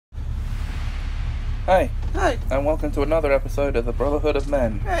Hey, Hey. and welcome to another episode of the Brotherhood of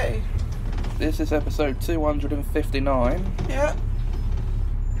Men. Hey. This is episode 259, Yeah.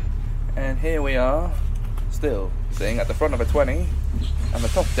 and here we are, still sitting at the front of a 20 on the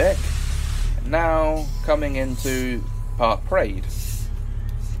top deck, now coming into Park Parade.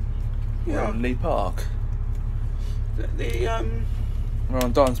 We're Yeah. in Lee Park. We're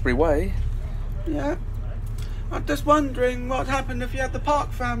on Donsbury Way. Yeah. I'm just wondering what happened if you had the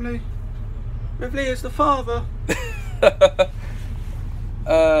Park family. With Lee as the father.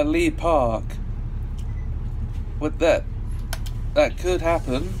 Lee Park. Would that could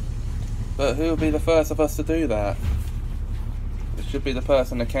happen, but who will be the first of us to do that? It should be the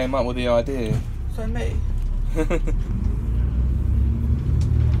person that came up with the idea. So me.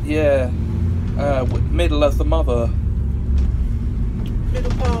 Yeah. Middle as the mother.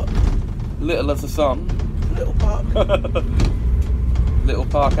 Middle Park. Little as the son. Little Park. Little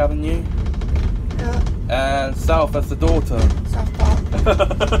Park Avenue. Yeah. And South as the daughter. South Park.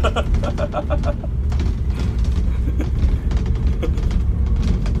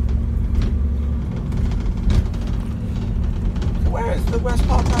 Where is the West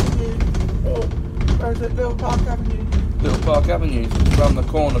Park Avenue? Or where is it? Little Park Avenue? Little Park Avenue, around the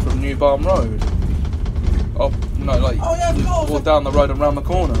corner from New Barn Road. Oh, no, like... Oh yeah, of course. Or down the road and round the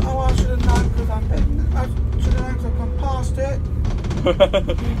corner. Oh, I should have known because I should have known because I've gone past it.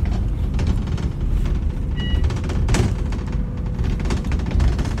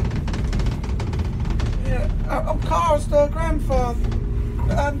 Yeah, Carl's the grandfather.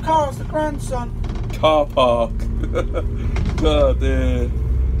 Carl's the grandson. Car park. God, dear.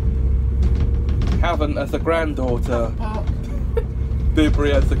 Haven as the granddaughter. Park.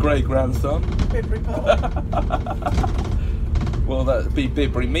 Bibri as the great grandson. Bibri Park. Well, that'd be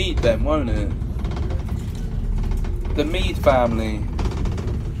Bibri Mead then, won't it? The Mead family.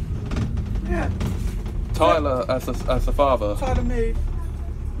 Yeah. Tyler as the father. Tyler Mead.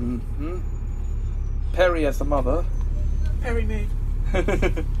 Mm-hmm. Perry as the mother. Perry Mead.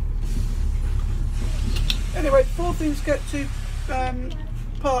 Anyway, before things get too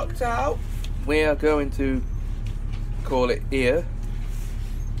parked out, We are going to call it here.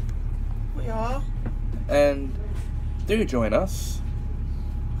 we are. And do join us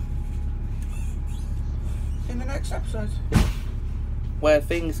In the next episode. where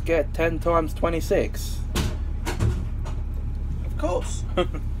things get 10 times 26. Of course.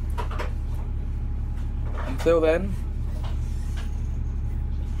 Until then,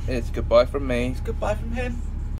 it's goodbye from me. Goodbye from him.